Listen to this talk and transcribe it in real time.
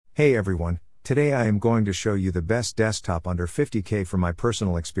Hey everyone, today I am going to show you the best desktop under 50k from my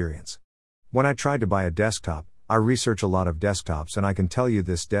personal experience. When I tried to buy a desktop, I research a lot of desktops and I can tell you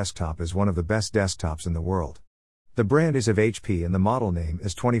this desktop is one of the best desktops in the world. The brand is of HP and the model name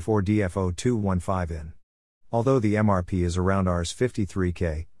is 24DF0215N. Although the MRP is around Rs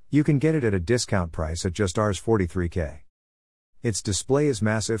 53k, you can get it at a discount price at just Rs 43k. Its display is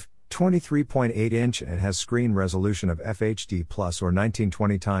massive, 23.8 inch and has screen resolution of FHD Plus or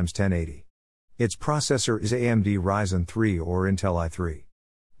 1920x1080. Its processor is AMD Ryzen 3 or Intel i3.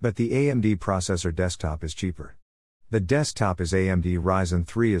 But the AMD processor desktop is cheaper. The desktop is AMD Ryzen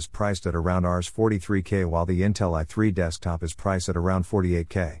 3 is priced at around Rs 43k while the Intel i3 desktop is priced at around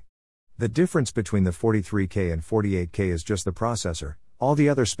 48k. The difference between the 43k and 48k is just the processor, all the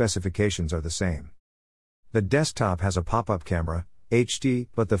other specifications are the same. The desktop has a pop-up camera, HD,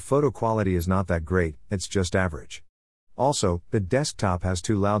 but the photo quality is not that great, it's just average. Also, the desktop has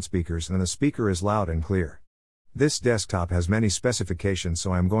 2 loudspeakers and the speaker is loud and clear. This desktop has many specifications,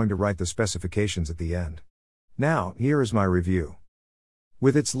 so I'm going to write the specifications at the end. Now, here is my review.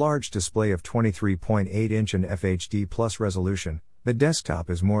 With its large display of 23.8 inch and FHD Plus resolution, the desktop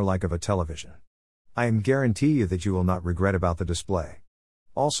is more like of a television. I am guarantee you that you will not regret about the display.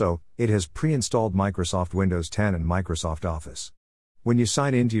 Also, it has pre-installed Microsoft Windows 10 and Microsoft Office. When you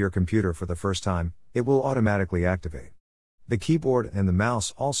sign into your computer for the first time, it will automatically activate. The keyboard and the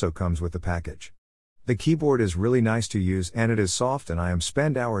mouse also comes with the package. The keyboard is really nice to use and it is soft and I am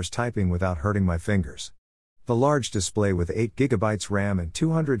spend hours typing without hurting my fingers. The large display with 8GB RAM and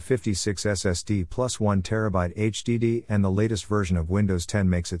 256 SSD plus 1TB HDD and the latest version of Windows 10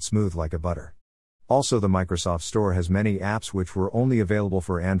 makes it smooth like a butter. Also, the Microsoft Store has many apps which were only available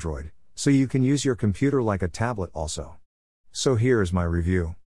for Android, so you can use your computer like a tablet also. So here is my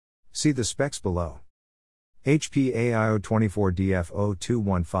review. See the specs below. HP AIO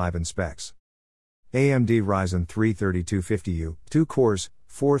 24DF0215 and specs. AMD Ryzen 3 3250U, 2 cores,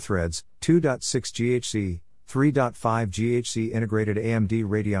 4 threads, 2.6 GHz, 3.5 GHz integrated AMD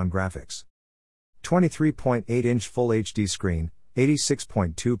Radeon graphics. 23.8-inch Full HD screen,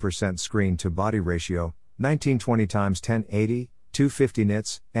 86.2% screen to body ratio, 1920x1080, 250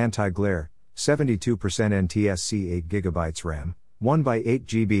 nits, anti-glare, 72% NTSC 8GB RAM,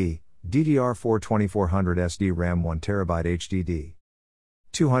 1x8GB, DDR4 2400 SD RAM 1TB HDD.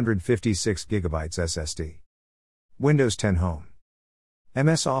 256GB SSD. Windows 10 Home.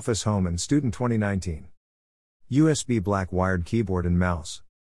 MS Office Home and Student 2019. USB black wired keyboard and mouse.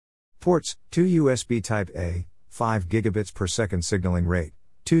 Ports, 2 USB Type-A, 5 gigabits per second signaling rate,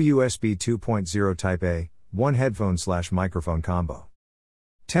 2 USB 2.0 Type-A, 1 headphone/microphone combo.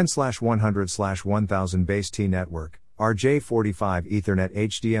 10/100/1000 base T network, RJ45 Ethernet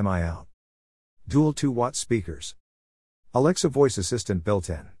HDMI out. Dual 2-watt speakers. Alexa voice assistant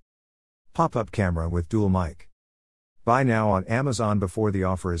built-in. Pop-up camera with dual mic. Buy now on Amazon before the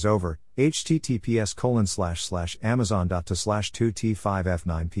offer is over,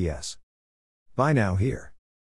 https://amazon.to/2t5f9ps. Buy now here.